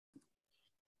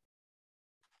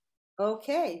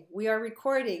Okay, we are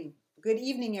recording. Good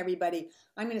evening, everybody.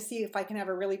 I'm going to see if I can have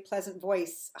a really pleasant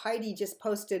voice. Heidi just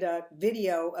posted a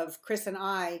video of Chris and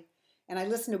I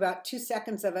listened to about 2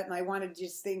 seconds of it, and I wanted to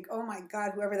just think, oh my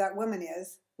God, whoever that woman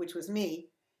is, which was me,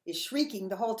 is shrieking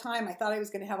the whole time. I thought I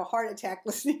was going to have a heart attack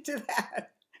listening to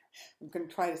that. I'm going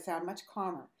to try to sound much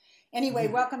calmer. Anyway,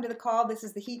 welcome to the call. This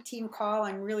is the Heat Team call.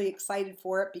 I'm really excited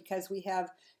for it because we have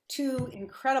two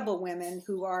incredible women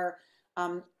who are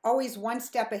always one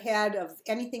step ahead of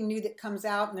anything new that comes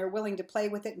out, and they're willing to play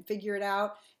with it and figure it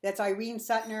out. That's Irene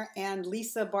Suttner and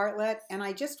Lisa Bartlett. And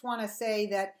I just want to say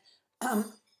that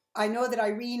I know that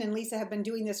Irene and Lisa have been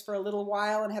doing this for a little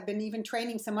while and have been even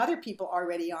training some other people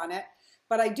already on it.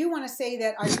 But I do want to say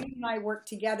that Irene and I worked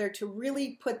together to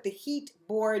really put the Heat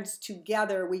boards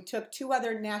together. We took two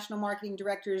other national marketing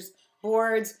directors'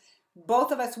 boards.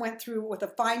 Both of us went through with a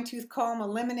fine-tooth comb,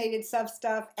 eliminated some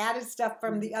stuff, added stuff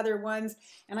from the other ones.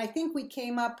 And I think we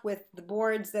came up with the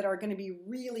boards that are going to be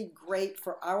really great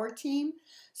for our team.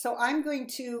 So I'm going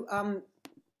to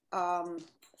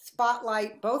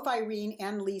spotlight both Irene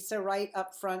and Lisa right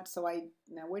up front.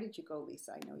 Now where did you go,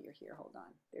 Lisa? I know you're here. Hold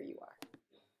on. There you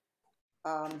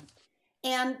are.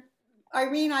 And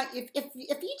Irene, if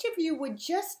each of you would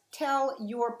just tell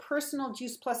your personal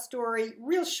Juice Plus story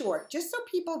real short, just so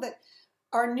people that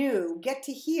are new get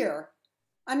to hear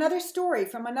another story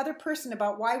from another person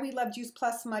about why we love Juice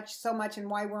Plus so much and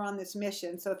why we're on this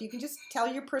mission. So if you can just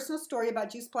tell your personal story about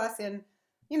Juice Plus in,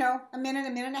 a minute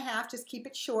and a half, just keep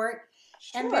it short.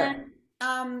 Sure. And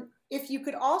then if you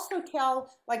could also tell,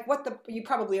 like, you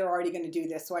probably are already going to do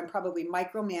this, so I'm probably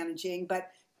micromanaging, but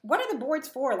what are the boards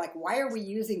for? Like, why are we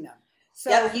using them? So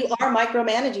yep, you are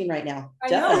micromanaging right now. I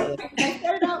know. I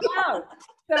said it out loud.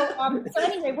 So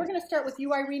anyway, we're going to start with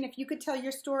you, Irene. If you could tell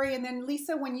your story, and then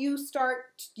Lisa, when you start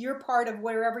your part of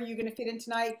wherever you're going to fit in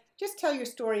tonight, just tell your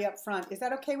story up front. Is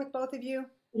that okay with both of you?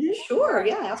 Sure.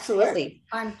 Yeah, absolutely.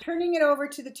 I'm turning it over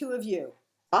to the two of you.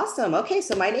 Awesome. Okay,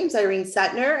 so my name's Irene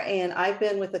Suttner, and I've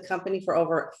been with the company for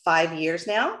over 5 years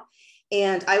now.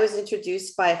 And I was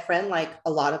introduced by a friend, like a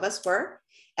lot of us were,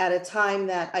 at a time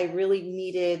that I really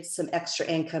needed some extra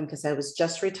income because I was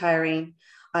just retiring.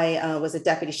 I was a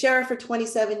deputy sheriff for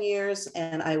 27 years,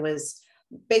 and I was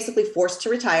basically forced to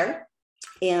retire.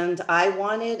 And I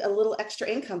wanted a little extra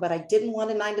income, but I didn't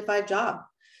want a 9-to-5 job.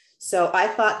 So I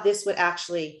thought this would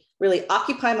actually really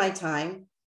occupy my time,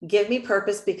 give me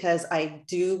purpose, because I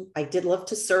did love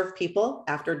to serve people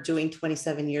after doing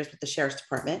 27 years with the Sheriff's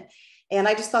Department. And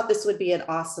I just thought this would be an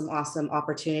awesome, awesome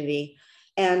opportunity.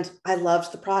 And I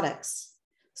loved the products.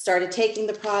 Started taking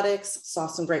the products, saw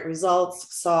some great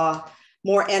results, saw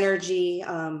more energy.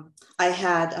 I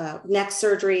had neck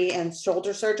surgery and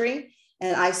shoulder surgery,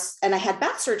 and I had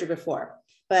back surgery before,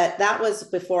 but that was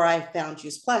before I found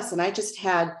Juice Plus. And I just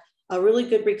had a really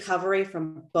good recovery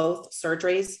from both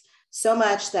surgeries, so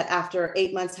much that after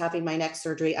 8 months having my neck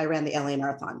surgery, I ran the LA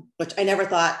Marathon, which I never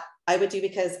thought I would do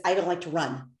because I don't like to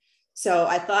run. So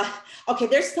I thought, okay,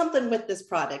 there's something with this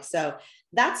product. So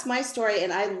that's my story,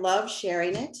 and I love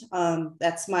sharing it.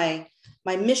 That's my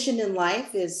mission in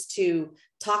life, is to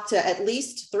talk to at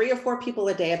least 3 or 4 people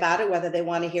a day about it, whether they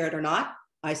want to hear it or not.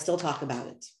 I still talk about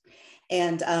it,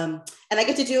 and I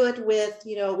get to do it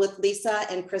with Lisa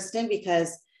and Kristen,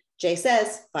 because Jay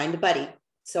says find a buddy.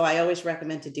 So I always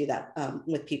recommend to do that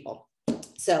with people.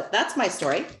 So that's my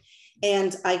story,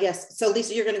 and I guess so.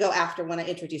 Lisa, you're going to go after when I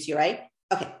introduce you, right?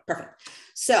 Okay, perfect.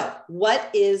 So what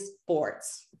is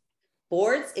Boards?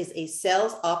 Boards is a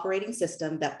sales operating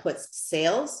system that puts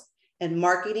sales and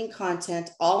marketing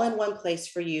content all in one place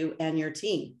for you and your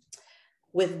team.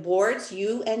 With Boards,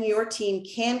 you and your team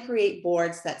can create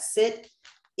boards that sit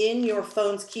in your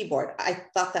phone's keyboard. I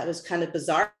thought that was kind of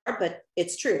bizarre, but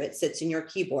it's true. It sits in your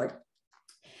keyboard.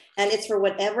 And it's for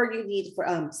whatever you need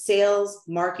for sales,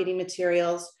 marketing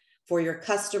materials, for your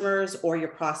customers or your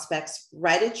prospects,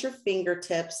 right at your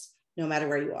fingertips, no matter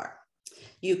where you are.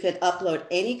 You can upload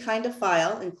any kind of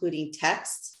file, including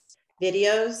text,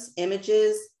 videos,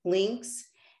 images, links,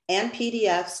 and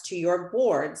PDFs to your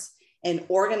boards and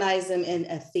organize them in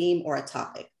a theme or a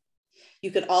topic.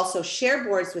 You could also share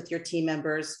boards with your team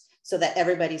members so that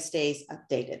everybody stays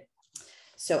updated.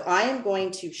 So I am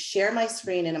going to share my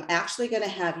screen, and I'm actually going to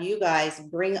have you guys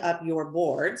bring up your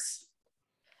boards.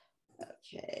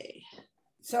 Okay.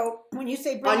 So when you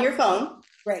say on your phone.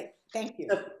 Great. Thank you.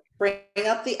 So bring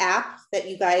up the app that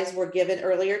you guys were given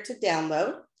earlier to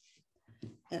download.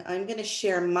 And I'm going to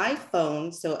share my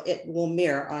phone so it will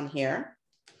mirror on here.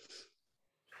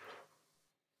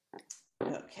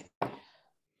 Okay.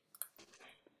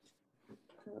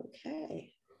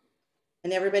 Okay.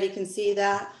 And everybody can see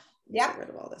that? Yeah. Get rid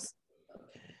of all this.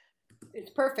 Okay. It's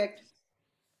perfect.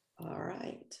 All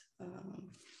right.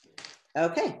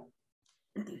 Okay.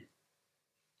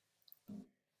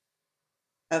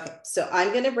 Okay, so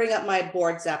I'm going to bring up my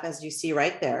boards app as you see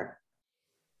right there.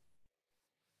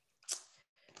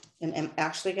 And I'm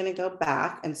actually going to go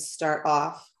back and start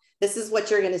off. This is what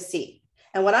you're going to see.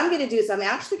 And what I'm going to do is I'm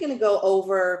actually going to go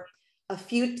over a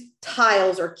few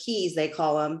tiles or keys, they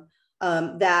call them,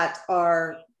 that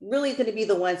are really going to be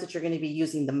the ones that you're going to be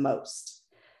using the most.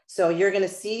 So you're going to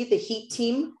see the Heat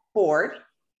Team board.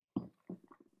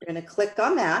 You're going to click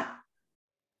on that.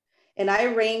 And I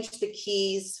arranged the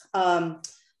keys on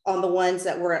the ones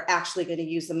that we're actually going to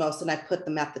use the most, and I put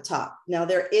them at the top. Now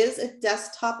there is a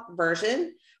desktop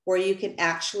version where you can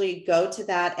actually go to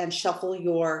that and shuffle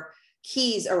your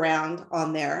keys around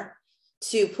on there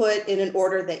to put in an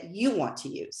order that you want to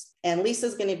use. And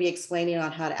Lisa's going to be explaining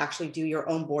on how to actually do your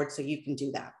own board so you can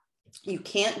do that. You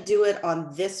can't do it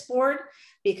on this board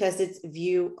because it's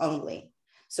view only.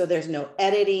 So there's no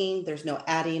editing, there's no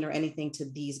adding or anything to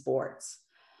these boards.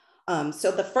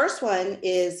 So the first one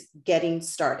is getting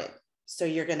started. So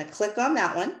you're going to click on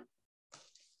that one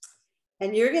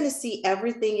and you're going to see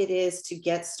everything it is to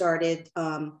get started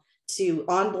to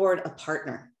onboard a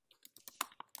partner.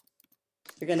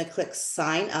 You're going to click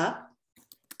sign up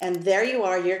and there you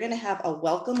are. You're going to have a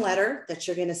welcome letter that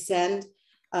you're going to send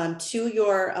to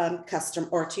your customer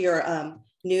or to your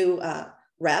new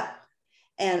rep.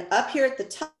 And up here at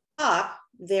the top,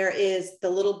 there is the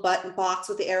little button box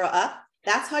with the arrow up.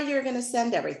 That's how you're going to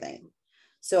send everything.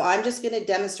 So I'm just going to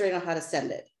demonstrate on how to send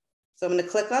it. So I'm going to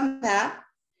click on that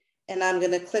and I'm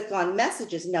going to click on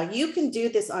messages. Now you can do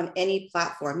this on any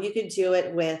platform. You could do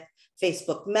it with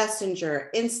Facebook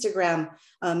Messenger, Instagram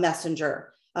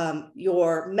Messenger,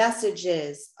 your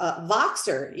messages,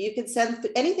 Voxer. You can send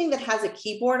anything that has a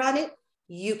keyboard on it,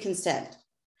 you can send.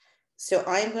 So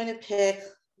I'm going to pick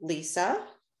Lisa.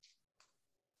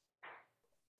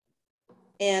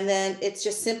 And then it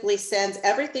just simply sends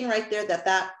everything right there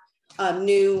that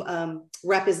new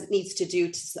rep needs to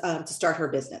do to start her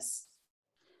business.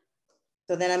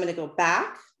 So then I'm going to go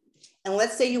back. And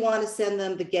let's say you want to send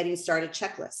them the getting started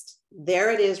checklist.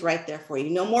 There it is right there for you.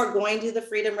 No more going to the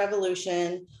Freedom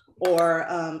Revolution or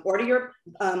to your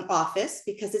office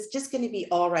because it's just going to be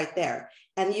all right there.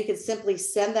 And you can simply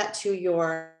send that to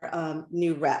your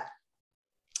new rep.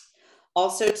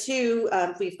 Also too,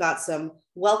 we've got some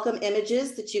welcome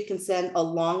images that you can send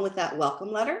along with that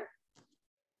welcome letter.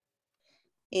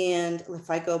 And if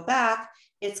I go back,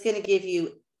 it's going to give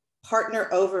you partner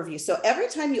overview. So every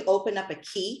time you open up a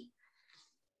key,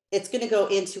 it's going to go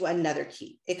into another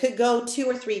key. It could go 2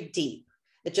 or 3 deep.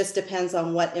 It just depends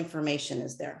on what information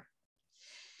is there.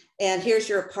 And here's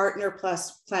your partner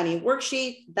plus planning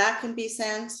worksheet that can be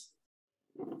sent.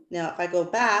 Now, if I go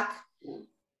back,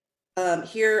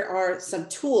 here are some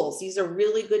tools. These are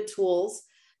really good tools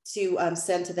to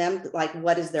send to them, like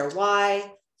what is their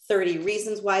why, 30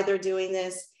 reasons why they're doing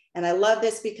this. And I love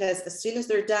this because as soon as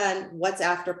they're done, what's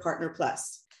after Partner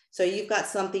Plus? So you've got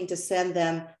something to send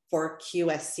them for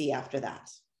QSC after that.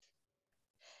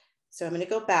 So I'm going to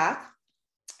go back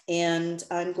and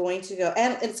I'm going to go,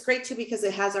 and it's great too because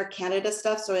it has our Canada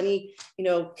stuff. So any,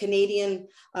 Canadian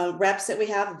reps that we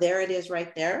have, there it is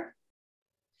right there.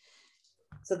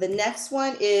 So the next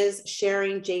one is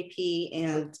sharing JP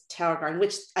and Tower Garden,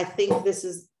 which I think this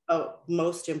is a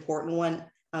most important one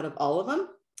out of all of them.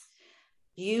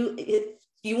 You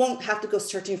won't have to go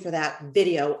searching for that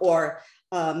video or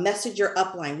message your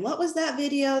upline. What was that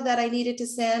video that I needed to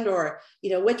send? Or,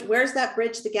 where's that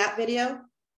Bridge the Gap video?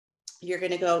 You're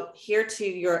going to go here to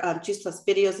your Juice Plus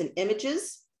videos and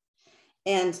images.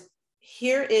 And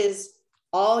here is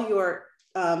all your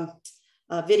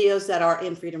videos that are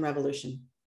in Freedom Revolution.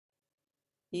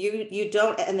 You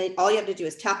don't, and then all you have to do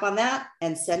is tap on that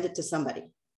and send it to somebody.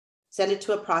 Send it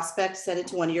to a prospect, send it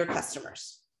to one of your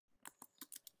customers.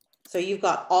 So you've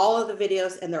got all of the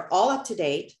videos and they're all up to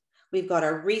date. We've got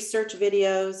our research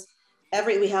videos.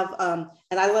 We have, and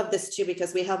I love this too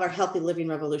because we have our Healthy Living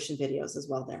Revolution videos as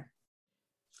well there.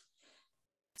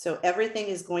 So everything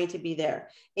is going to be there.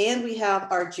 And we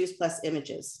have our Juice Plus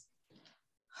images.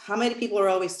 How many people are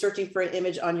always searching for an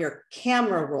image on your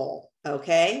camera roll?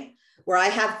 Okay. Where I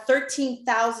have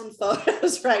 13,000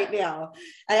 photos right now.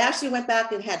 I actually went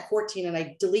back and had 14 and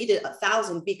I deleted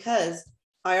 1,000 because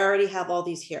I already have all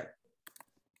these here.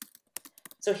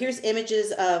 So here's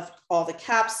images of all the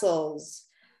capsules,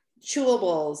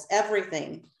 chewables,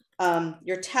 everything.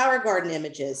 Your Tower Garden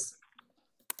images.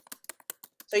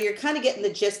 So you're kind of getting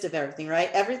the gist of everything, right?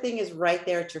 Everything is right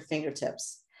there at your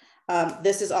fingertips.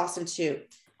 This is awesome too.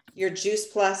 Your Juice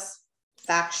Plus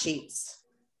fact sheets.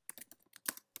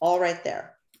 All right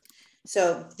there.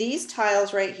 So these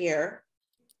tiles right here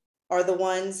are the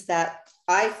ones that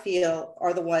I feel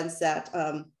are the ones that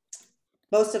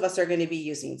most of us are going to be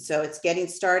using. So it's getting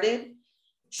started,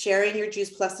 sharing your Juice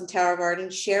Plus and Tower Garden,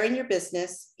 sharing your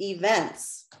business,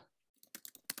 events.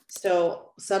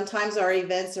 So sometimes our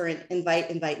events are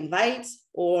invite,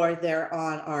 or they're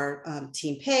on our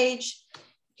team page.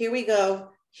 Here we go.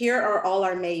 Here are all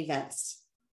our May events.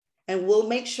 And we'll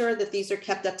make sure that these are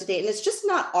kept up to date. And it's just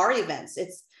not our events.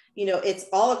 It's, you know, it's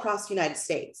all across the United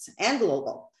States and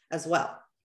global as well.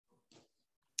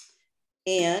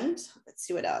 And let's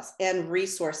see what else. And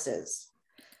resources.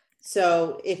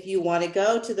 So if you want to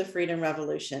go to the Freedom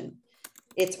Revolution,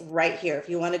 it's right here. If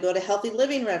you want to go to Healthy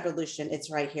Living Revolution, it's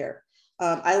right here.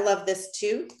 I love this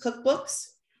too, cookbooks.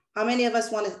 How many of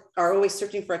us are always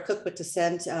searching for a cookbook to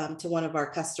send to one of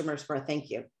our customers for a thank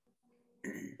you?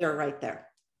 They're right there.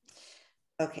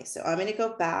 Okay, so I'm going to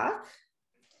go back.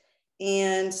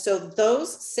 And so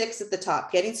those 6 at the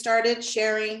top, getting started,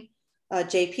 sharing,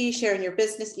 JP, sharing your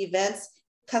business, events,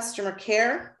 customer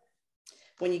care.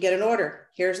 When you get an order,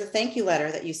 here's a thank you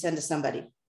letter that you send to somebody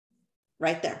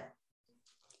right there.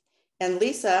 And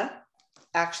Lisa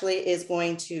actually is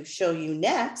going to show you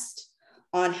next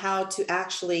on how to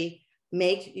actually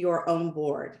make your own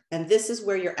board. And this is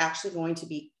where you're actually going to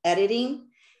be editing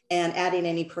and adding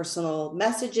any personal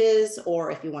messages, or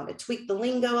if you want to tweak the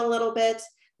lingo a little bit,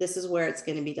 this is where it's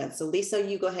going to be done. So Lisa,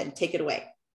 you go ahead and take it away.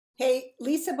 Hey,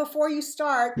 Lisa, before you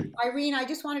start, Irene, I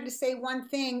just wanted to say one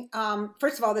thing.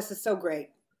 First of all, this is so great.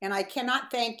 And I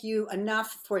cannot thank you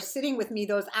enough for sitting with me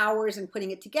those hours and putting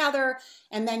it together.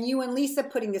 And then you and Lisa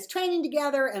putting this training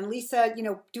together, and Lisa, you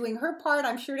know, doing her part,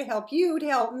 I'm sure, to help you, to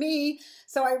help me.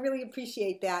 So I really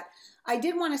appreciate that. I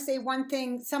did want to say one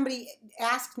thing. Somebody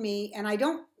asked me, and I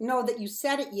don't know that you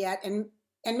said it yet, and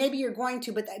maybe you're going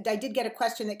to, but I did get a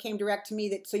question that came direct to me,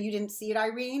 that so you didn't see it,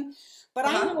 Irene. But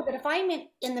I know that if I'm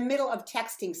in the middle of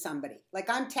texting somebody, like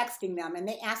I'm texting them and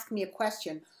they ask me a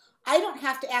question, I don't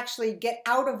have to actually get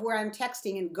out of where I'm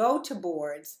texting and go to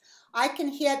boards. I can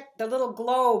hit the little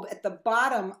globe at the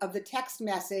bottom of the text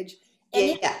message,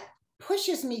 and it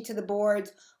pushes me to the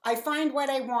boards. I find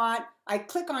what I want, I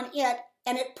click on it,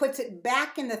 and it puts it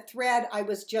back in the thread I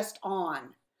was just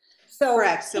on. So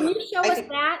correct. So can you show us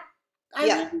that?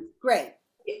 Yeah. Great.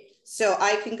 So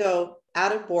I can go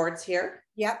out of boards here.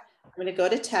 Yep. I'm going to go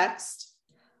to text.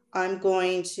 I'm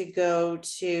going to go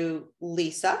to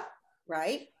Lisa.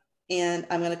 Right. And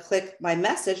I'm going to click my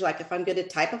message. Like if I'm going to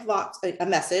type a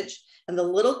message, and the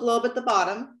little globe at the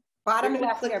bottom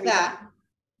left, click that.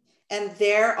 And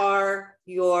there are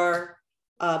your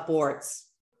boards.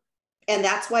 And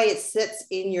that's why it sits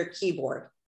in your keyboard.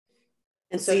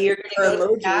 And so your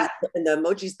emojis, and the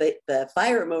emojis, the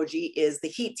fire emoji is the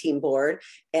heat team board,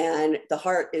 and the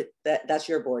heart, that's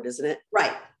your board, isn't it?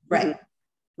 Right, right,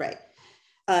 right.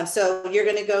 So you're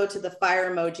going to go to the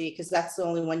fire emoji, because that's the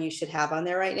only one you should have on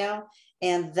there right now.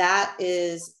 And that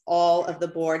is all of the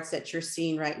boards that you're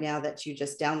seeing right now that you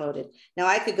just downloaded. Now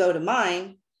I could go to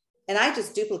mine, and I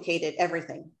just duplicated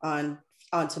everything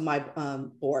onto my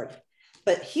board.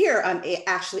 But here I'm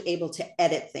actually able to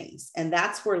edit things. And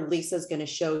that's where Lisa's going to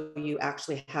show you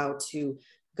actually how to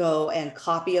go and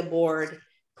copy a board,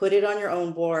 put it on your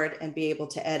own board, and be able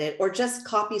to edit, or just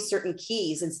copy certain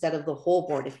keys instead of the whole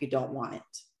board if you don't want it.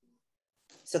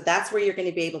 So that's where you're going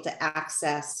to be able to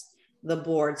access the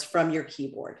boards from your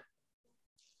keyboard.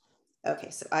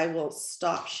 Okay, so I will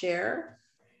stop share.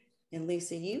 And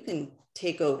Lisa, you can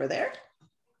take over there.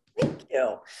 Thank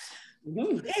you.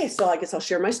 Okay, so I guess I'll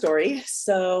share my story.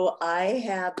 So I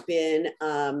have been,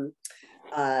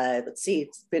 let's see,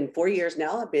 it's been 4 years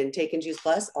now. I've been taking Juice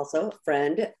Plus, also a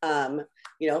friend,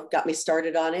 you know, got me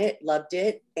started on it, loved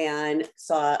it, and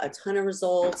saw a ton of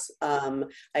results. I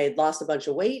had lost a bunch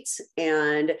of weight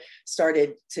and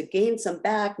started to gain some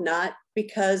back, not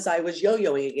because I was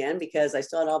yo-yoing again, because I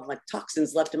still had all my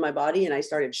toxins left in my body, and I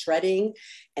started shredding,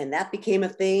 and that became a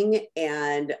thing,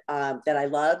 and that I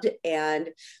loved. And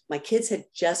my kids had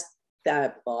just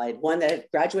well, I had one that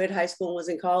graduated high school and was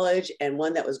in college, and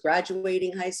one that was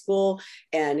graduating high school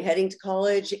and heading to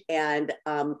college. And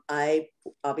I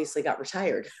obviously got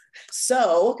retired.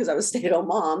 So, because I was a stay-at-home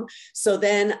mom. So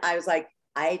then I was like,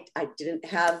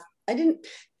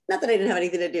 not that I didn't have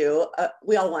anything to do.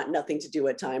 We all want nothing to do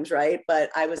at times, right? But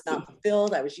I was not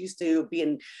fulfilled. I was used to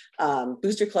being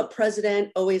Booster Club president,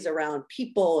 always around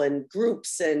people and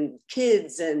groups and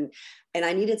kids, and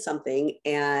I needed something.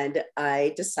 And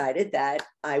I decided that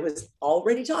I was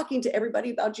already talking to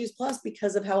everybody about Juice Plus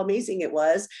because of how amazing it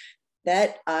was.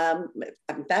 That,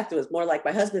 in fact, it was more like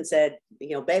my husband said,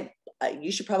 you know, babe,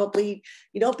 you should probably,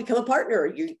 become a partner.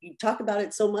 You talk about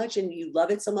it so much and you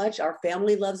love it so much. Our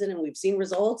family loves it and we've seen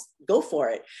results. Go for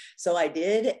it. So I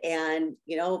did. And,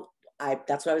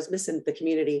 that's what I was missing, the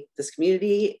community. This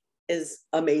community is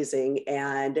amazing.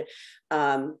 And,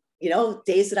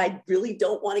 days that I really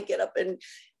don't want to get up and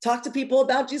talk to people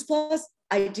about Juice Plus,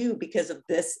 I do because of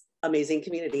this amazing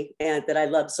community and that I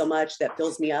love so much, that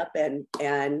fills me up. And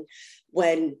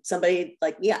when somebody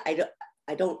like,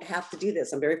 I don't have to do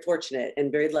this. I'm very fortunate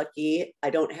and very lucky.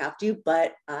 I don't have to,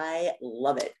 but I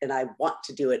love it and I want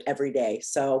to do it every day.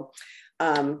 So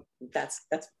that's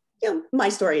my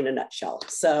story in a nutshell.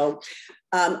 So,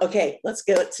 okay, let's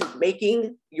go to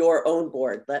making your own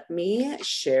board. Let me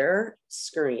share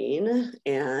screen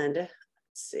and let's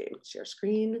see, share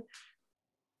screen.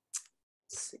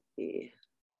 Let's see,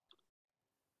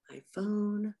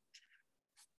 iPhone.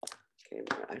 Okay,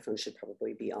 my iPhone should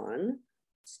probably be on.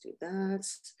 Let's do that.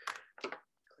 Click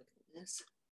on this,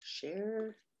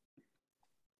 share.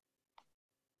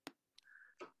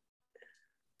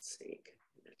 Let's see.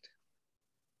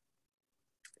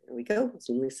 There we go.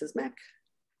 Zoom Lisa's Mac.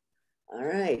 All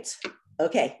right.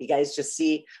 Okay, you guys just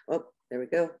see. Oh, there we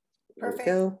go.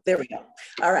 Perfect. There we go.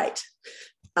 All right.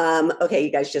 Okay,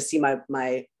 you guys just see my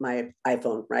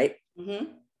iPhone, right?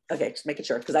 Mm-hmm. Okay, just making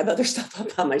sure because I have other stuff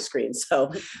up on my screen.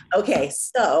 So, okay,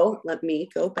 so let me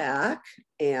go back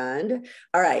and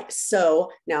all right.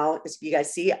 So now, as you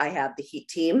guys see, I have the Heat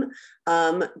Team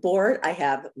board. I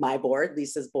have my board,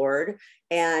 Lisa's board,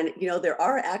 and there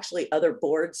are actually other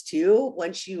boards too.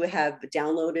 Once you have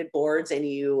downloaded boards and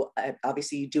you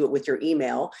obviously you do it with your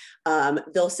email,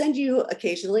 they'll send you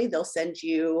occasionally. They'll send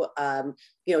you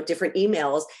different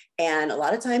emails, and a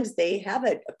lot of times they have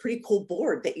a pretty cool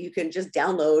board that you can just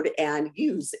download and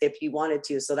use if you wanted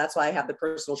to. So that's why I have the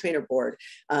personal trainer board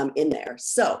in there.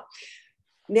 So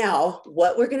now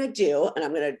what we're going to do, and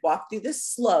I'm going to walk through this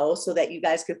slow so that you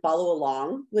guys could follow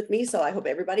along with me. So I hope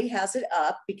everybody has it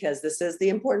up because this is the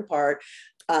important part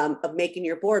of making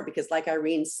your board, because like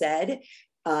Irene said,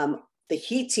 the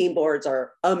Heat Team boards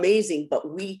are amazing,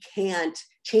 but we can't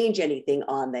change anything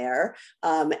on there.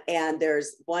 And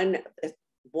there's one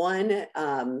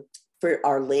for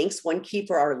our links, one key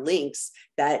for our links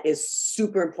that is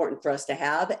super important for us to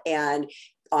have. And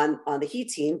on the Heat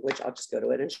Team, which I'll just go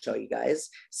to it and show you guys.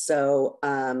 So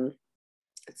let's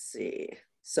see.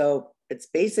 So it's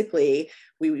basically,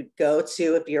 we would go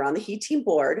to, if you're on the Heat Team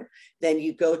board, then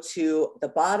you go to the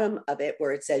bottom of it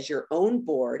where it says your own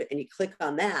board and you click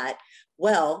on that.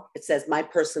 Well, it says my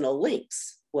personal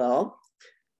links. Well,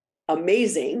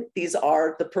 amazing. These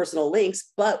are the personal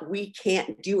links, but we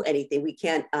can't do anything. We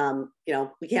can't,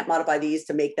 we can't modify these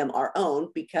to make them our own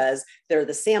because they're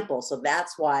the sample. So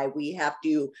that's why we have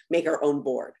to make our own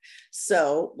board.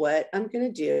 So what I'm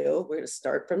going to do, we're going to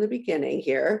start from the beginning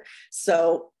here.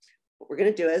 So what we're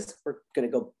going to do is we're going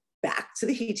to go back to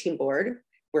the Heat Team board.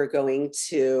 We're going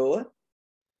to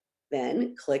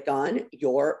then click on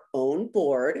your own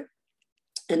board.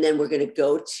 And then we're going to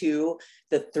go to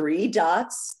the 3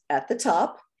 dots at the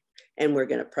top and we're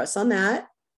going to press on that.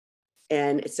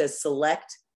 And it says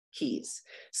select keys.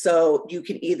 So you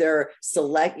can either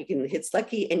select, you can hit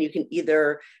select key and you can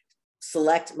either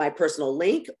select my personal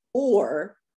link,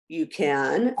 or you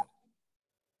can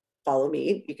follow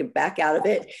me. You can back out of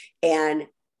it and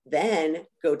then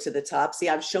go to the top. See,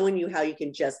 I'm showing you how you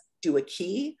can just do a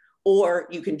key, or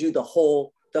you can do the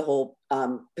whole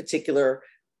particular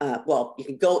well, you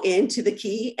can go into the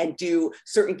key and do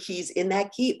certain keys in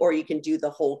that key, or you can do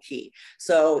the whole key.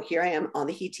 So here I am on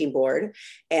the Heat Team board.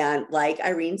 And like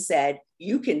Irene said,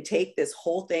 you can take this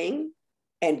whole thing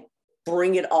and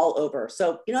bring it all over.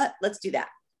 So you know what, let's do that.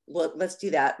 Let's do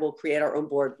that. We'll create our own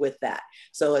board with that.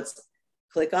 So let's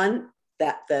click on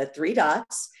that, the 3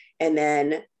 dots, and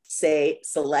then say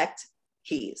select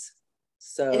keys.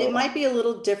 So, and it might be a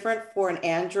little different for an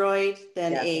Android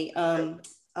than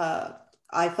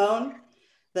iPhone.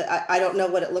 I don't know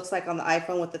what it looks like on the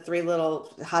iPhone with the 3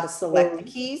 little, how to select the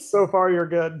keys. So far, you're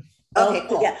good. Okay,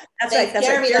 cool. Yeah, that's right. That's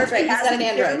Jeremy,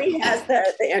 right. Jeremy has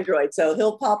the Android, so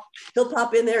he'll pop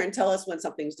in there and tell us when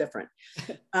something's different.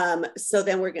 So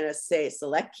then we're going to say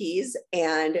select keys,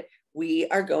 and we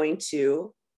are going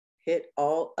to hit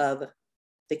all of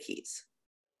the keys.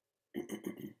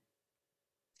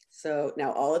 So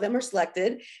now all of them are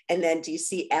selected, and then do you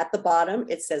see at the bottom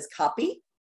it says copy?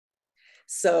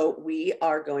 So we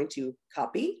are going to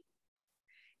copy,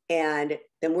 and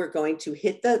then we're going to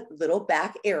hit the little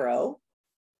back arrow.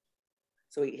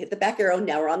 So we hit the back arrow.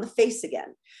 Now we're on the face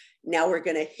again. Now we're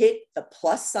going to hit the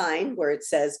plus sign where it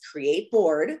says create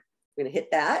board. We're going to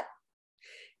hit that.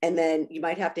 and then you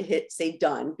might have to hit say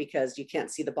done because you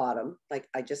can't see the bottom. Like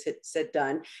I just said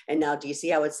done. And now do you see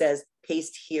how it says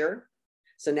paste here?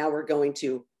 So now we're going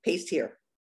to paste here.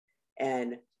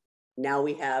 And now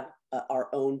we have our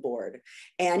own board.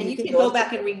 And you can go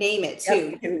back and rename it too.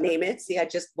 Yep, you can name it. See, I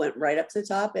just went right up to the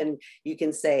top, and you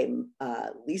can say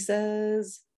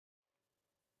Lisa's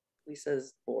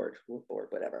board,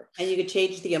 whatever. And you could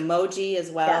change the emoji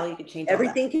as well. Yeah. You could change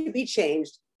everything can be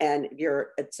changed. And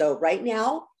so right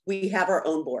now we have our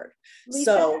own board. Lisa,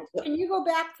 so can you go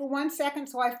back for 1 second?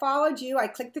 So I followed you. I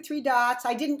clicked the 3 dots.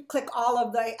 I didn't click all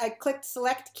of I clicked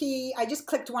select key. I just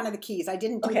clicked one of the keys. I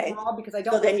didn't do them all because I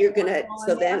don't. So then you're gonna.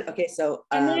 So then okay. So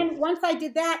and then once I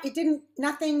did that, it didn't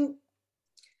nothing.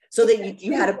 So then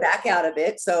you had to back out of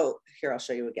it. So here I'll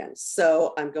show you again.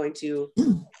 So I'm going to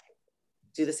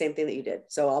do the same thing that you did.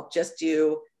 So I'll just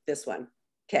do this one.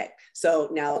 Okay. So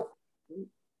now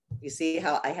you see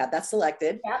how I have that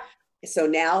selected. Yeah. So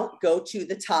now go to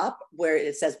the top where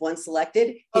it says one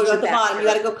selected. Oh, at the bottom. You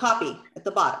got to go copy at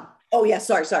the bottom. Oh yeah,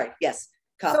 sorry. Yes,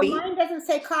 copy. So mine doesn't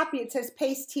say copy. It says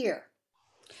paste here.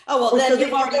 Oh well, then so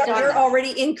you've already done that. You're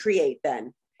already in Create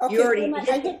then. Okay, you already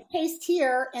I hit paste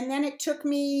here, and then it took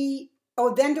me.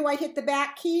 Oh, then do I hit the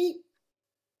back key?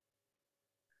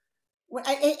 When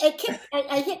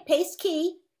I hit paste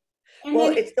key. And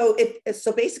well, then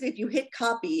so basically, if you hit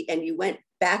copy and you went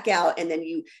back out, and then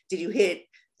you hit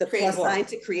the plus sign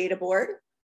to create a board?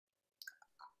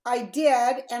 I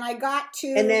did, and I got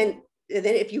to. And then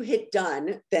if you hit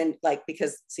done, then like,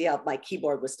 because see how my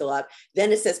keyboard was still up,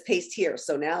 then it says paste here.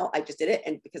 So now I just did it,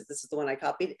 and because this is the one I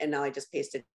copied, and now I just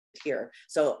pasted here.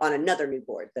 So on another new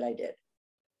board that I did.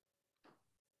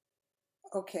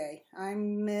 Okay,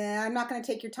 I'm not going to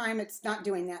take your time. It's not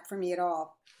doing that for me at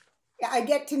all. I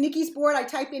get to Nikki's board. I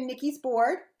type in Nikki's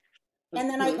board, and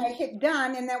then I hit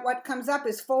done, and then what comes up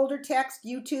is folder text,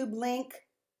 YouTube link.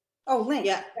 Oh, link.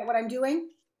 Yeah. Is that what I'm doing?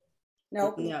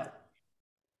 Nope. No.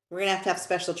 We're going to have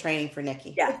special training for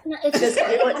Nikki. Yeah. It's just,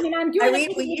 I mean, I'm doing Irene,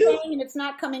 it, and it's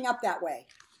not coming up that way.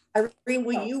 Irene,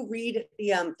 will you read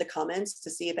the comments to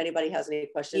see if anybody has any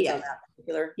questions on that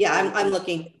particular? Yeah, I'm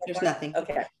looking. There's nothing.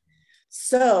 Okay.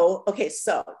 So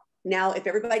now if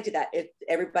everybody did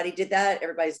that,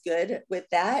 everybody's good with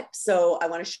that. So I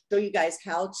want to show you guys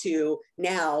how to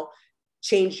now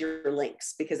change your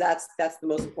links, because that's the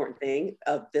most important thing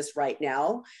of this right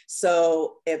now.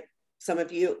 So if some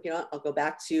of you, I'll go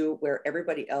back to where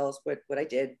everybody else, what I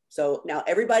did. So now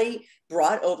everybody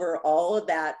brought over all of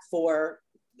that for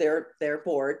their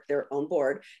board, their own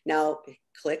board. Now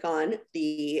click on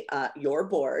the your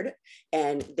board,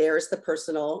 and there's the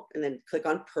personal, and then click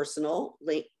on personal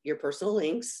link, your personal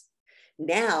links.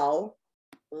 Now,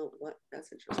 well,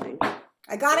 that's interesting.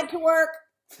 I got it to work.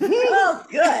 Oh,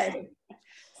 good.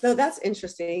 So that's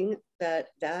interesting that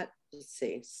let's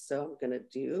see. So I'm gonna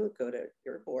go to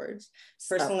your boards.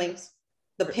 Personal links,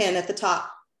 the pin at the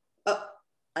top. Oh,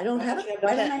 I don't have it.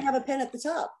 Why don't I have a pin at the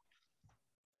top?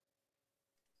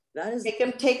 That is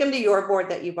take them to your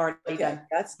board that you've already done.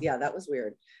 That was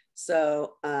weird.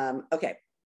 So okay,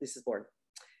 this is board.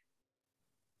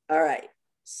 All right.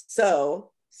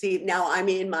 So see, now I'm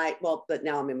in my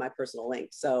now I'm in my personal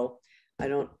link. So I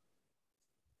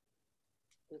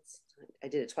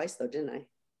did it twice though, didn't I?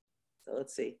 So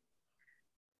let's see.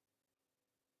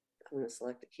 I'm going to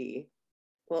select a key.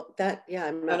 Well,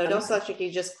 I'm not. No, don't select your key.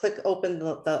 Just click open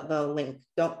the link.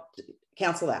 Don't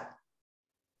cancel that.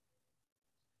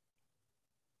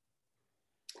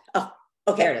 Oh,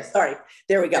 okay. There it is. Sorry.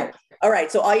 There we go. All right.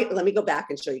 So let me go back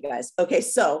and show you guys. Okay.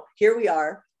 So here we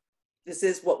are. This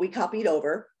is what we copied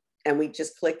over, and we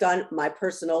just clicked on my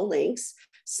personal links.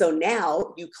 So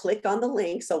now you click on the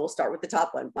link. So we'll start with the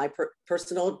top one, my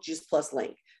personal Juice Plus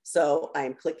link. So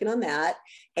I'm clicking on that,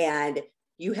 and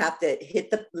you have to hit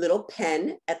the little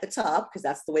pen at the top, because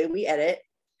that's the way we edit.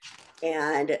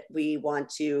 And we want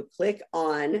to click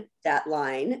on that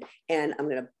line, and I'm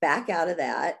going to back out of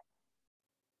that.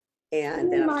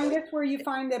 And then remind us where you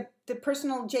find the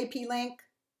personal JP link.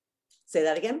 Say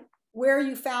that again. Where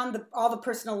you found all the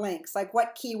personal links, like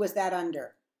what key was that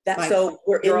under? So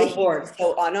we're in the board.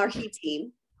 So on our Heat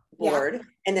Team board,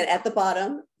 and then at the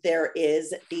bottom there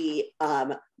is the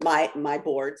my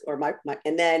boards, or my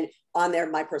and then on there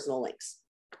my personal links.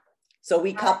 So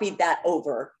we copied that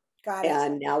over. Got it.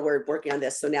 And now we're working on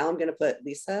this. So now I'm going to put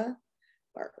Lisa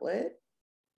Bartlett,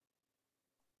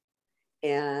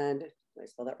 and did I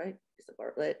spell that right? Lisa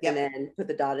Bartlett, and then put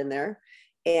the dot in there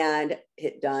and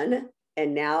hit done.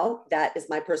 And now that is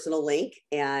my personal link,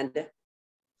 and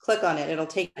click on it. It'll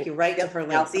take you right to her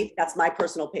link. Now see, that's my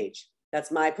personal page.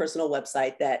 That's my personal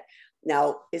website that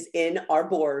now is in our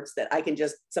boards that I can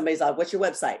just, somebody's like, what's your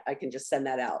website? I can just send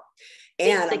that out.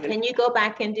 And Lisa, can you go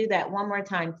back and do that one more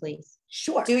time, please?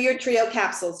 Sure. Do your trio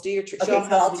capsules. Do your trio. Okay,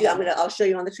 so I'll show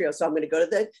you on the trio. So I'm going to go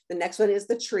to the next one is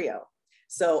the trio.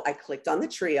 So I clicked on the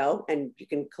trio, and you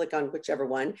can click on whichever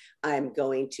one. I'm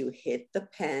going to hit the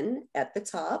pen at the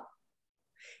top.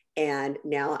 And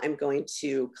now I'm going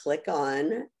to click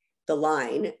on the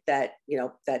line that, you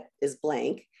know, that is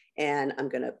blank. And I'm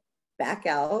going to back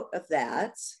out of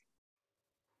that.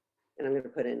 And I'm going to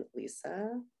put in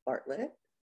Lisa Bartlett.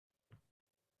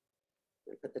 I'm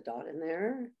going to put the dot in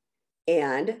there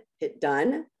and hit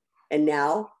done. And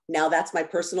now that's my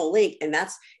personal link. And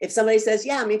that's, if somebody says,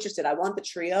 yeah, I'm interested, I want the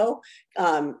trio,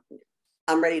 I'm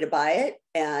ready to buy it.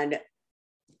 And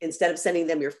instead of sending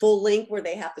them your full link where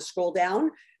they have to scroll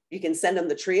down, you can send them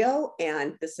the trio,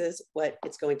 and this is what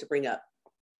it's going to bring up.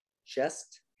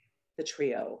 Just the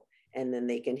trio. And then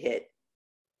they can hit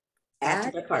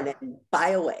add and then buy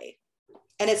away.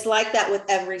 And it's like that with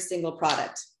every single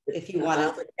product. If you want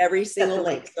to, with every single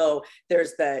link. So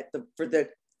there's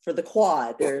for the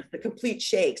quad, there's the complete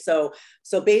shake. So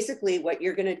basically what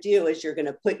you're going to do is you're going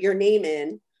to put your name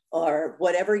in, or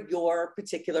whatever your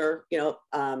particular, you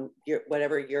know,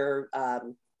 whatever your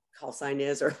call sign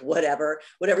is, or whatever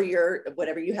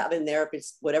you have in there, if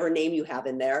it's whatever name you have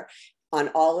in there, on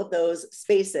all of those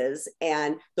spaces,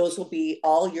 and those will be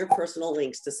all your personal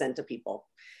links to send to people.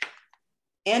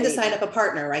 And to sign up a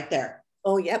partner right there.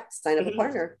 Oh, yep, sign up a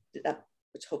partner,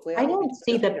 which hopefully I don't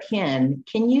see the pin.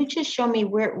 Can you just show me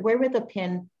where would the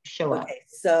pin show up? Okay,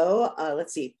 so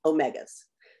let's see, Omegas.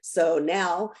 So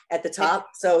now at the top,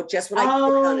 so just when I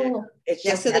click on it, it's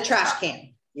just to the trash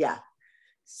can. Yeah.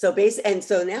 So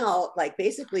so now, like,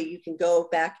 basically you can go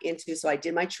back into, so I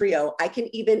did my trio. I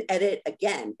can even edit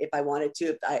again if I wanted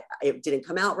to, if it didn't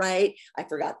come out right, I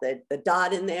forgot the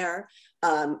dot in there.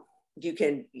 You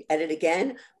can edit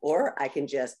again, or I can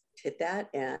just hit that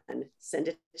and send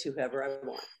it to whoever I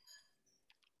want.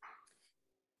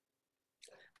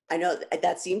 I know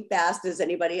that seemed fast. Does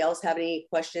anybody else have any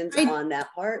questions on that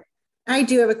part? I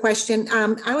do have a question.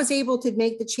 I was able to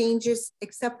make the changes,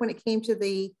 except when it came to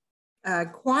the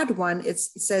quad one, it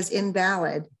says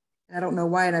invalid. I don't know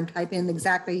why, and I'm typing in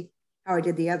exactly how I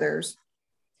did the others.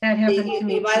 That happened to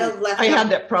me. I had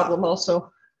that problem also.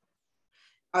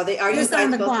 Are you just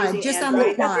on the quad? Just on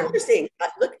the quad. That's interesting.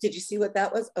 Look, did you see what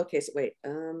that was? Okay, so wait.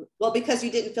 Well, because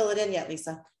you didn't fill it in yet,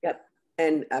 Lisa. Yep.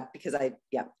 And because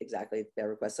exactly, their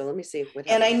request. So let me see what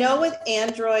happens. And I know with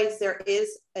Androids, there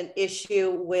is an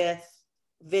issue with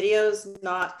videos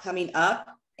not coming up,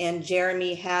 and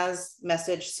Jeremy has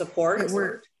message support. It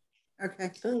worked.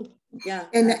 Okay. Oh, yeah.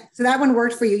 And so that one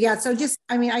worked for you. Yeah. So just,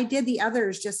 I mean, I did the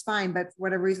others just fine, but for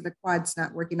whatever reason, the quad's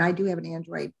not working. I do have an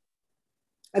Android,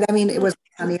 but I mean, it was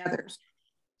on the others.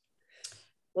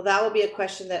 Well, that will be a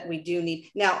question that we do need.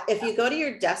 Now, if you go to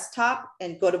your desktop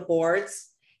and go to boards,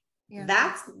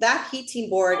 that heat team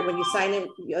board, when you sign in,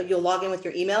 you'll log in with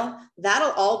your email,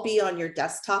 that'll all be on your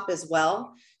desktop as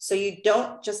well. So you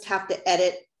don't just have to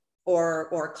edit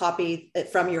or copy it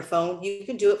from your phone. You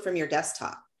can do it from your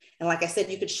desktop. And like I said,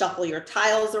 you could shuffle your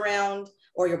tiles around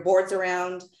or your boards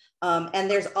around. And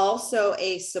there's also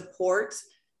a support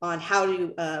on how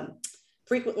to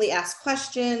frequently ask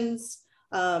questions.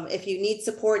 If you need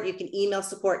support, you can email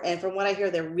support. And from what I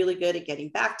hear, they're really good at getting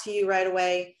back to you right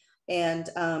away. And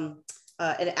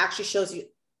it actually shows you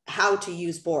how to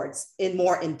use boards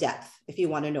more in depth if you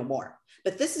want to know more.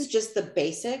 But this is just the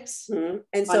basics. Mm-hmm.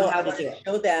 And so how to do it.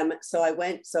 Show them.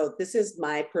 So this is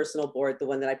my personal board, the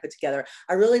one that I put together.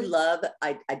 I really love,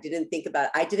 I didn't think about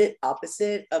it. I did it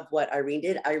opposite of what Irene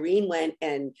did. Irene went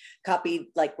and copied,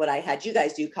 like what I had you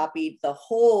guys do, copied the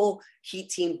whole heat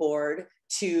team board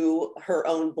to her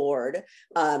own board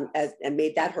and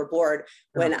made that her board.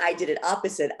 When I did it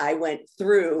opposite, I went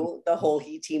through the whole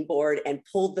heat team board and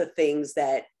pulled the things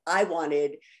that I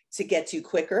wanted to get to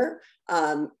quicker,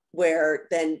 where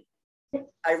then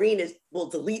Irene will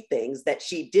delete things that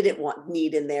she didn't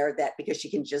need in there, that because she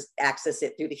can just access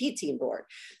it through the heat team board.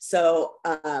 So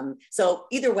so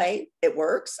either way, it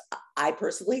works. I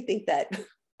personally think that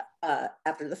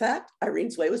after the fact,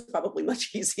 Irene's way was probably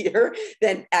much easier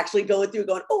than actually going through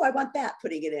going, oh, I want that,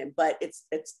 putting it in, but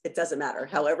it doesn't matter.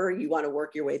 However you want to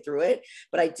work your way through it.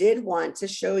 But I did want to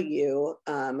show you,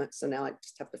 so now I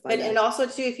just have to find it. And also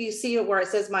too, if you see where it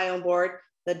says my own board,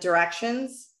 the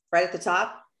directions right at the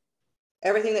top,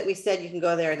 everything that we said, you can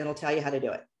go there and it'll tell you how to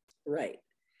do it. Right.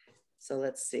 So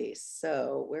let's see.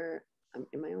 So I'm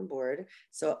in my own board.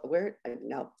 So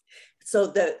so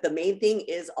the main thing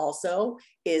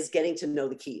is getting to know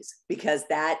the keys, because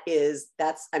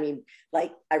that's, I mean,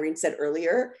 like Irene said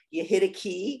earlier, you hit a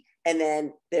key and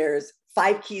then there's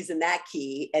 5 keys in that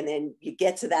key, and then you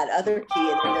get to that other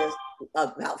key, and then there's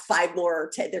about 5 more,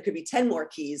 or 10, there could be 10 more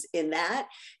keys in that.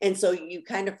 And so you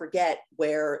kind of forget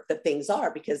where the things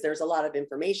are because there's a lot of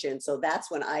information. So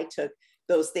that's when I took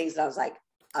those things and I was like,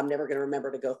 I'm never going to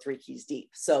remember to go 3 keys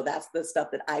deep. So that's the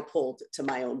stuff that I pulled to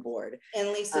my own board. And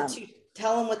Lisa,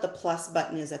 tell them what the plus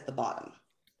button is at the bottom.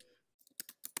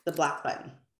 The black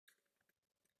button.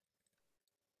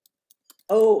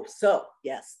 Oh, so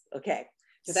yes. Okay.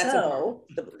 That's so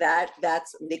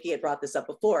that's Nikki had brought this up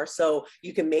before. So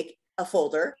you can make a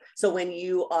folder. So when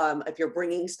you, if you're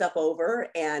bringing stuff over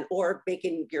or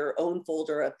making your own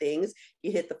folder of things,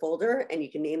 you hit the folder and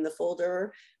you can name the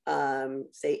folder,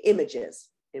 say images.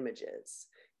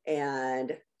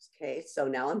 And okay, so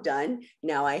now I'm done.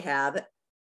 Now I have,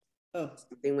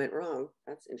 something went wrong.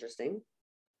 That's interesting.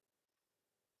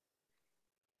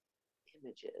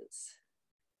 Images,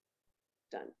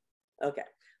 done. Okay,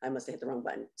 I must have hit the wrong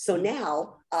button. So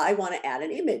now I want to add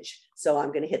an image. So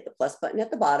I'm going to hit the plus button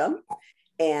at the bottom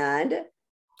and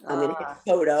I'm going to hit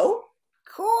photo.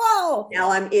 Cool.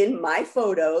 Now I'm in my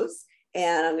photos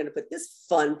and I'm going to put this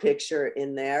fun picture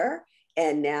in there.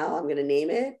 And now I'm going to name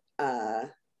it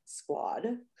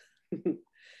squad.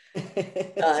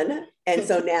 Done. And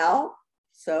so now,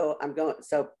 I'm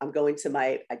going to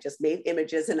I just made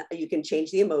images, and you can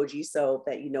change the emoji so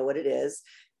that you know what it is.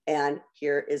 And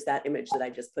here is that image that I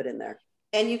just put in there.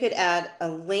 And you could add a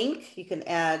link, you can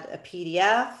add a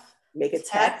PDF, make a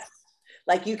text.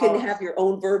 Like you can have your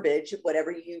own verbiage, whatever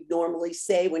you normally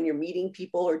say when you're meeting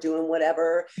people or doing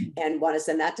whatever and want to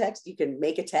send that text, you can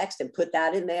make a text and put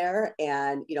that in there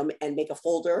and, and make a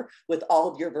folder with all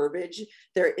of your verbiage.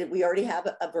 We already have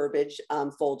a verbiage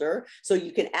folder. So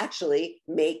you can actually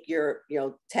make your,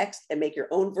 text and make your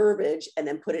own verbiage and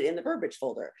then put it in the verbiage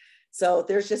folder. So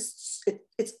there's just,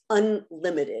 it's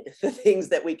unlimited, the things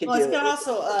that we can do. It's going to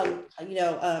also,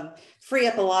 free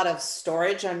up a lot of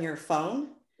storage on your phone.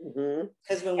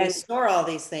 Because when we store all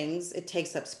these things, it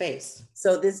takes up space.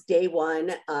 So this day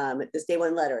one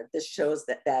letter, this shows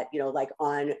that like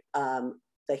on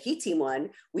the Heat Team one,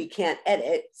 we can't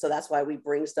edit. So that's why we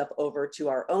bring stuff over to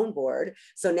our own board.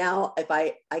 So now if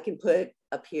I can put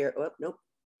up here, oh, nope,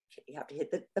 you have to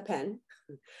hit the pen.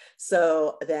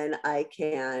 So then I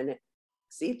can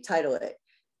title it,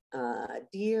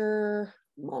 Dear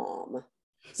Mom.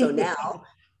 So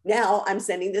now I'm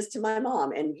sending this to my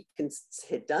mom, and you can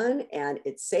hit done and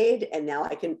it's saved. And now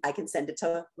I can send it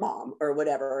to mom or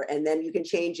whatever. And then you can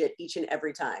change it each and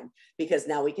every time because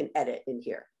now we can edit in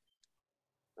here.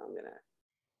 So I'm going to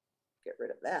get rid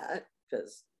of that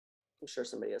because I'm sure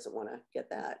somebody doesn't want to get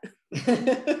that.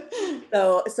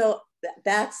 So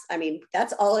that's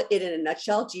all it in a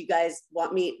nutshell. Do you guys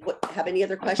want have any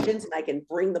other questions? And I can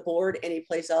bring the board any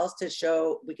place else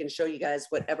we can show you guys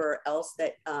whatever else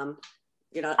that, I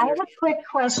have a quick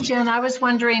question. I was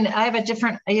wondering, I have a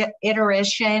different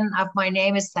iteration of my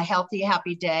name. It's the Healthy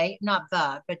Happy Day, not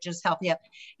but just Healthy. And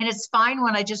it's fine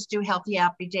when I just do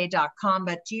healthyhappyday.com,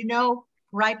 but do you know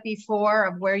right before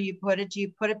of where you put it? Do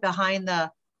you put it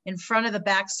in front of the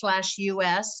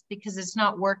 /US? Because it's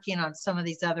not working on some of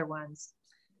these other ones.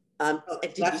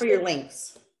 That's for your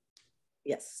links.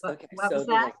 Yes. Okay. What was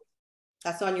that?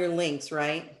 That's on your links,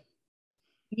 right?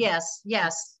 Yes.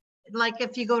 Like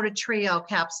if you go to Trio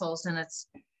Capsules and it's,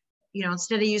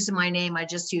 instead of using my name, I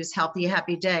just use Healthy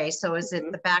Happy Day. So is it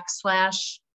the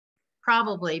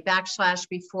probably /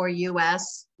 before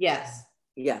US? Yes.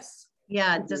 Yeah,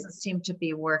 it doesn't seem to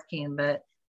be working, but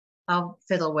I'll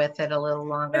fiddle with it a little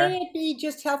longer. Wouldn't it be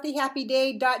just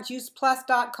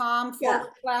healthyhappyday.juiceplus.com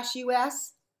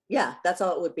 /US? Yeah, that's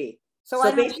all it would be. So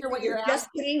I'm not sure what you're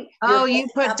asking. You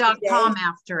put .com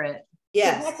after it.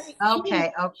 Yes.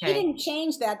 Okay. She didn't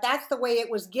change that. That's the way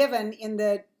it was given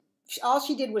all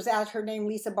she did was add her name,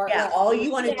 Lisa Bartlett. Yeah, all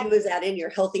you want to do is add in your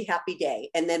Healthy Happy Day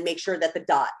and then make sure that the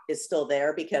dot is still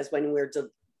there because when we're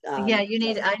I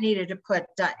needed to put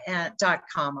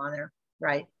 .com on there,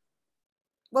 right?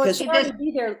 Well, it should already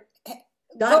be there.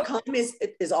 .com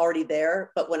is already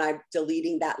there, but when I'm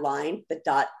deleting that line, the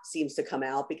dot seems to come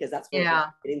out because that's where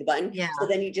we're hitting the button. Yeah. So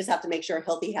then you just have to make sure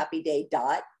Healthy Happy Day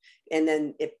dot, and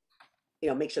then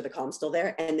make sure the column's still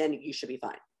there, and then you should be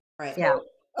fine. Right. Yeah.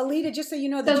 Alita, just so you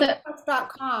know, the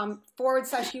juiceplus.com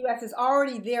 /US is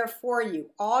already there for you.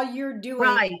 All you're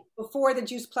doing before the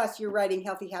Juice Plus, you're writing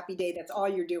Healthy Happy Day. That's all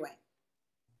you're doing.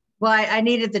 Well, I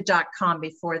needed the .com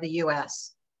before the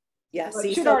US. Yeah, so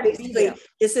basically,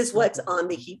 this is what's on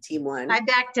the Heat Team one. I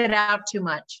backed it out too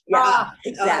much. Yeah,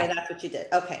 exactly. Okay, that's what you did.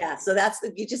 Okay. Yeah, so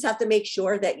you just have to make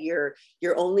sure that you're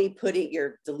only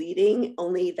deleting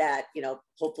only that,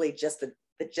 hopefully just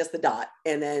just the dot,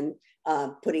 and then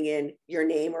putting in your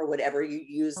name or whatever you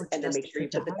use, and then make sure you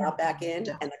put the dot back in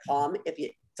and the comma if you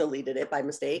deleted it by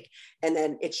mistake, and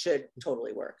then it should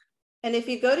totally work. And if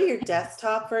you go to your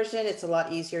desktop version, it's a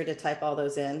lot easier to type all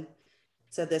those in.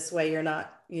 So this way you're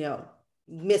not, you know,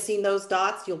 missing those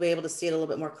dots. You'll be able to see it a little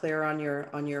bit more clear on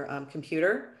your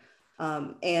computer.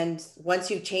 And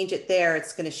once you change it there,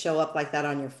 it's going to show up like that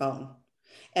on your phone.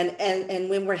 And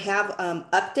when we have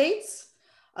updates,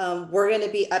 we're going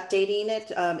to be updating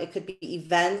it. It could be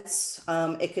events.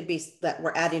 It could be that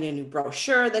we're adding a new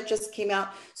brochure that just came out.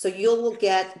 So you'll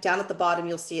get down at the bottom,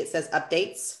 you'll see it says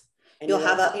updates. And you'll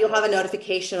have a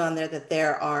notification on there that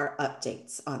there are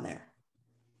updates on there.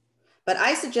 But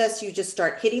I suggest you just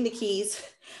start hitting the keys,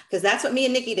 because that's what me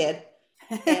and Nikki did.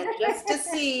 And just to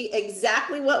see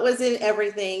exactly what was in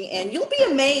everything. And you'll be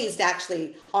amazed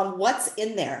actually on what's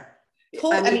in there.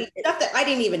 I mean, stuff that I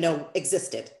didn't even know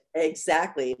existed.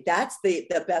 Exactly. That's the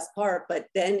best part. But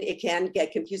then it can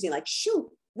get confusing, like, shoot,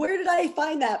 where did I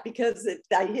find that? Because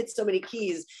I hit so many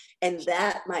keys, and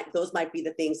those might be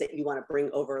the things that you want to bring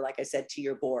over, like I said, to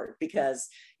your board, because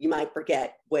you might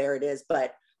forget where it is.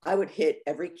 But I would hit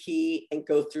every key and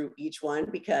go through each one,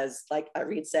 because like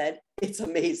Irene said, it's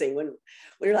amazing when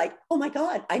you're like, oh my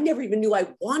God, I never even knew I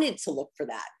wanted to look for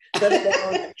that.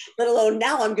 Let alone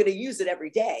now I'm going to use it every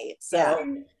day. So,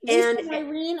 yeah. And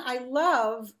Irene, I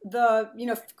love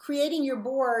creating your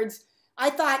boards. I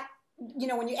thought,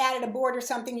 when you added a board or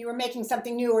something, you were making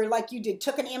something new, or like you did,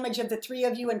 took an image of the three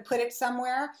of you and put it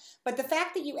somewhere. But the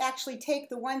fact that you actually take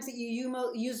the ones that you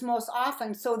use most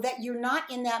often, so that you're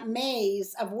not in that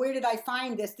maze of where did I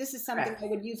find this? This is something I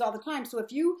would use all the time. So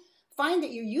if you find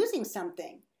that you're using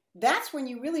something, that's when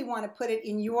you really want to put it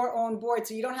in your own board,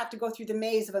 so you don't have to go through the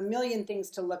maze of a million things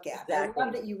to look at. Exactly. I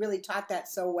love that you really taught that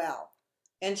so well.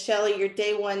 And Shelley, your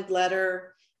day one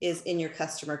letter is in your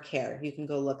customer care. You can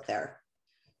go look there.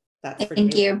 That's for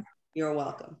Thank you. You're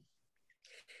welcome.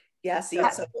 Yeah, see,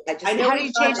 so I know how do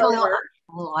you change the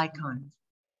little icon?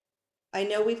 I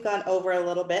know we've gone over a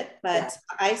little bit, but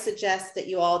I suggest that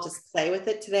you all just play with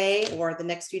it today or the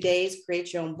next few days,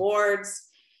 create your own boards,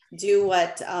 do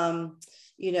what,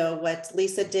 what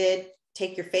Lisa did,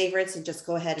 take your favorites and just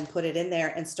go ahead and put it in there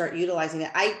and start utilizing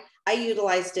it. I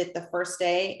utilized it the first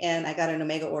day and I got an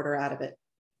Omega order out of it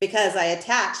because I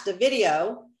attached a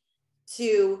video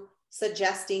to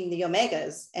suggesting the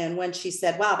Omegas. And when she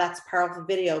said, wow, that's a powerful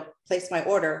video, place my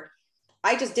order,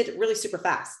 I just did it really super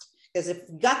fast, because if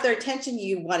you got their attention,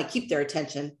 you want to keep their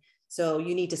attention. So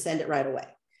you need to send it right away.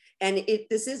 And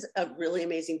this is a really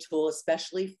amazing tool,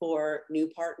 especially for new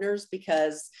partners,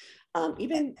 because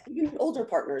even older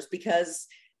partners, because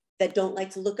that don't like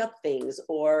to look up things,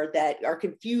 or that are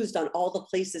confused on all the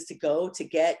places to go to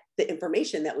get the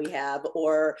information that we have,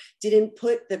 or didn't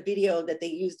put the video that they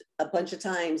used a bunch of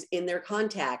times in their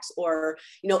contacts, or,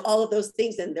 all of those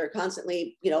things. And they're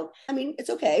constantly, it's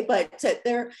okay, but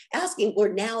they're asking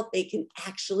where now they can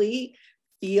actually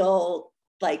feel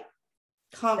like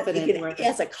confident,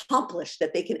 yes, accomplished,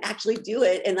 that they can actually do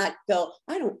it and not go,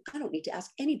 I don't need to ask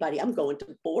anybody. I'm going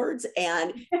to boards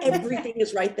and everything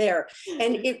is right there.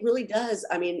 And it really does.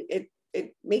 I mean,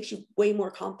 it makes you way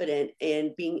more confident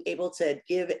in being able to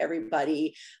give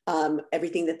everybody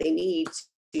everything that they need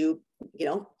to,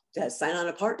 to sign on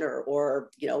a partner or,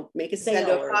 make a sale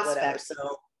or whatever.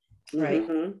 So right.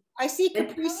 Mm-hmm. I see,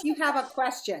 Caprice, you have a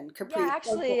question. Caprice. Yeah,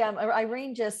 actually,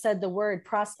 Irene just said the word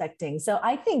prospecting. So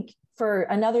I think for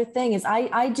another thing is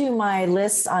I do my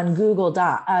lists on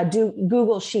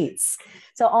Google Sheets.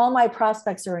 So all my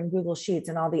prospects are in Google Sheets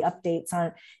and all the updates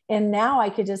on, and now I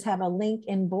could just have a link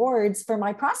in boards for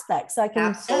my prospects. So I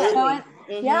can show it.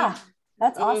 Mm-hmm. Yeah,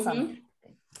 that's awesome.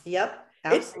 Yep.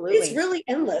 Absolutely. It's really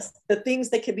endless, the things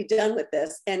that can be done with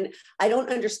this. And I don't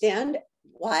understand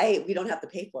why we don't have to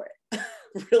pay for it.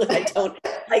 Really, I don't.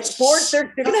 Like boards,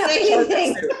 they're going to have to charge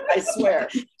us, I swear.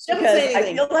 Because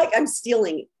I feel like I'm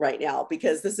stealing right now,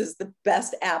 because this is the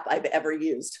best app I've ever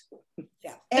used.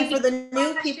 Yeah. And for the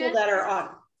new people that are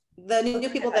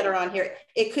on, here,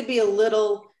 it could be a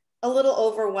little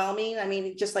overwhelming. I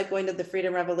mean, just like going to the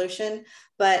Freedom Revolution,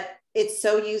 but it's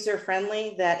so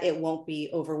user-friendly that it won't be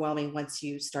overwhelming once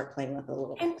you start playing with it a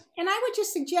little bit. And I would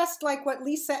just suggest, like what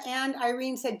Lisa and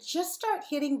Irene said, just start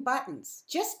hitting buttons.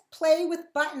 Just play with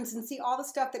buttons and see all the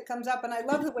stuff that comes up. And I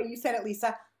love the way you said it,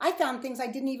 Lisa. I found things I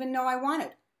didn't even know I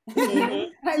wanted.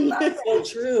 Mm-hmm. I love that. So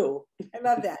true. I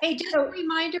love that. Hey, just a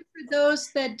reminder for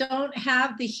those that don't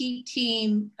have the Heat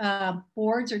Team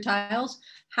boards or tiles,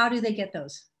 how do they get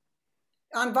those?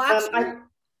 On Voxer.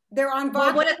 They're on Voxer.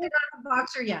 Well, what if they're not on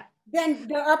Voxer yet? Then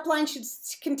the upline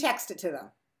can text it to them.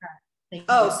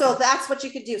 Oh, so that's what you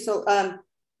could do. So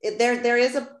There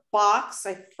is a box.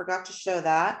 I forgot to show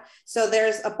that. So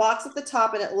there's a box at the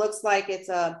top, and it looks like it's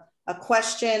a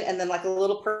question and then like a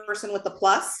little person with the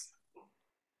plus.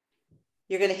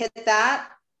 You're going to hit that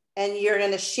and you're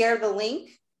going to share the link.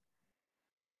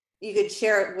 You could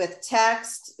share it with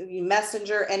text,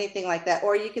 messenger, anything like that,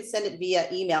 or you could send it via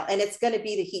email, and it's going to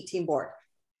be the Heat Team board.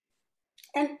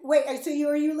 And wait, so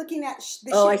are you looking at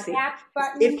the I see. back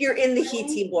button? If you're in the Heat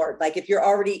Team board, like if you're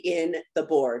already in the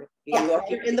board,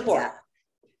 you're in the board. Yeah.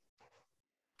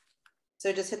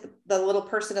 So just hit the little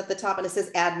person at the top, and it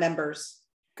says add members.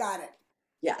 Got it.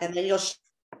 Yeah. And then you'll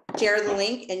share the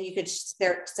link, and you could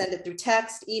send it through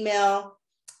text, email,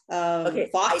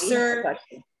 Voxer.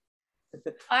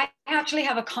 I actually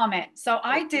have a comment. So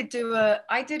I did a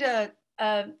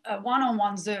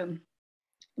one-on-one Zoom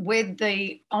with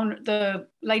the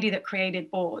lady that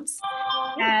created boards.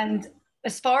 And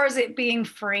as far as it being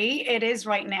free, it is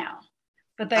right now.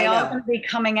 But they are going to be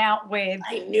coming out with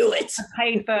a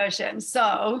paid version.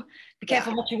 So be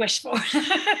careful what you wish for.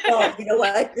 Well, you know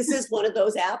what? This is one of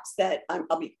those apps that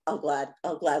I'll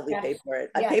gladly pay for it.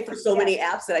 I pay for so many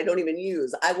apps that I don't even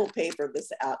use. I will pay for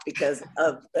this app because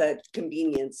of the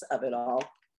convenience of it all.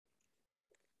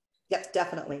 Yep,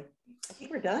 definitely. I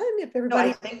think we're done. If everybody,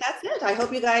 I think that's it. I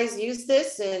hope you guys use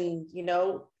this and, you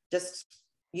know, just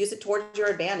use it towards your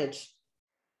advantage.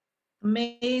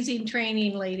 Amazing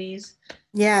training, ladies.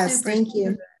 Yes, Super thank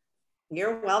you.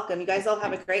 You're welcome. You guys all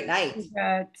have a great night.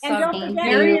 And don't forget,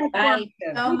 Very important.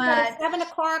 So much. 7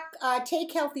 o'clock,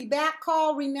 Take Healthy Back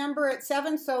call. Remember at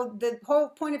 7. So the whole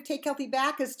point of Take Healthy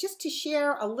Back is just to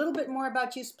share a little bit more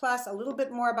about Juice Plus, a little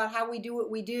bit more about how we do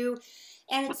what we do.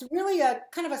 And it's really a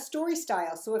kind of a story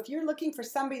style. So if you're looking for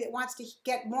somebody that wants to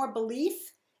get more belief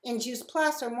in Juice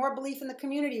Plus, or more belief in the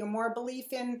community, or more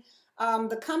belief in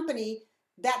the company,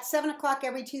 that's 7 o'clock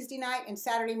every Tuesday night and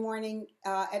Saturday morning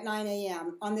at 9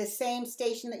 a.m. on this same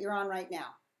station that you're on right now.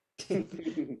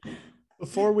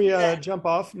 Before we jump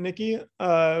off, Nikki,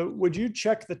 would you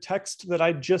check the text that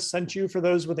I just sent you for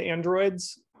those with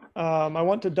Androids? I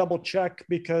want to double check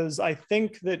because I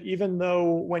think that even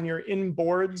though when you're in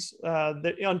boards,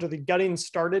 under the Getting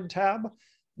Started tab,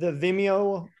 the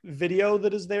Vimeo video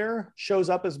that is there shows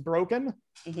up as broken.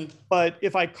 But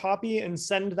if I copy and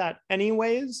send that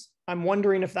anyways, I'm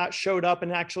wondering if that showed up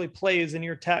and actually plays in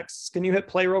your texts. Can you hit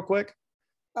play real quick?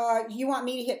 You want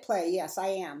me to hit play? Yes, I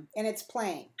am. And it's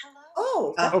playing.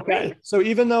 Oh, okay. So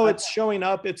even though it's showing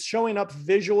up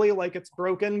visually like it's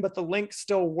broken, but the link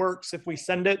still works if we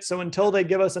send it. So until they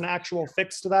give us an actual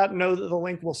fix to that, know that the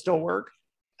link will still work.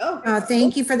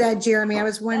 Thank you for that, Jeremy. I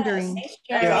was wondering.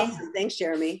 Thanks,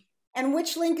 Jeremy. And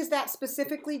which link is that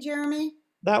specifically, Jeremy?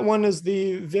 That one is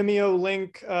the Vimeo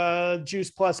link. Juice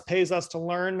Plus pays us to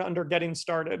learn under Getting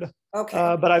Started. Okay.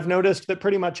 But I've noticed that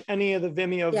pretty much any of the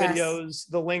Vimeo videos,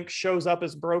 the link shows up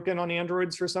as broken on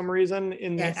Androids for some reason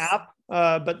in the app,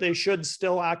 but they should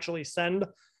still actually send.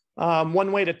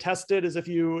 One way to test it is if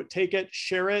you take it,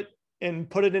 share it, and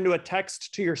put it into a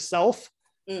text to yourself.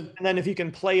 And then if you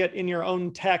can play it in your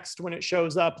own text when it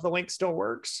shows up, the link still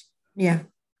works. Yeah,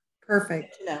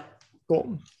 perfect.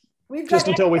 Cool. Just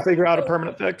until we figure out a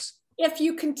permanent fix. If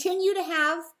you continue to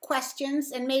have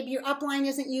questions and maybe your upline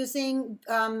isn't using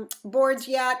boards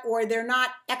yet, or they're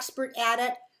not expert at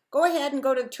it, go ahead and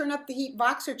go to Turn Up the Heat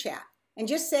Voxer chat and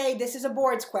just say, this is a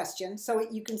boards question, so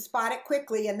you can spot it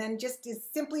quickly, and then just as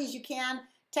simply as you can,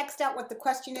 text out what the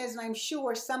question is, and I'm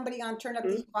sure somebody on Turn Up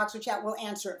the Heat Voxer chat will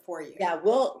answer it for you. Yeah,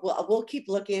 we'll keep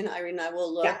looking. Irene and I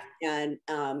will look and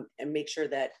make sure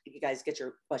that you guys get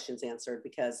your questions answered,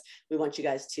 because we want you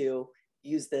guys to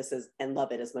use this and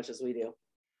love it as much as we do.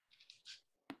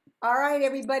 All right,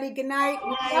 everybody. Good night.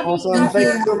 Awesome.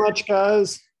 Thank you so much,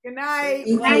 guys. Good night.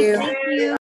 Thank you.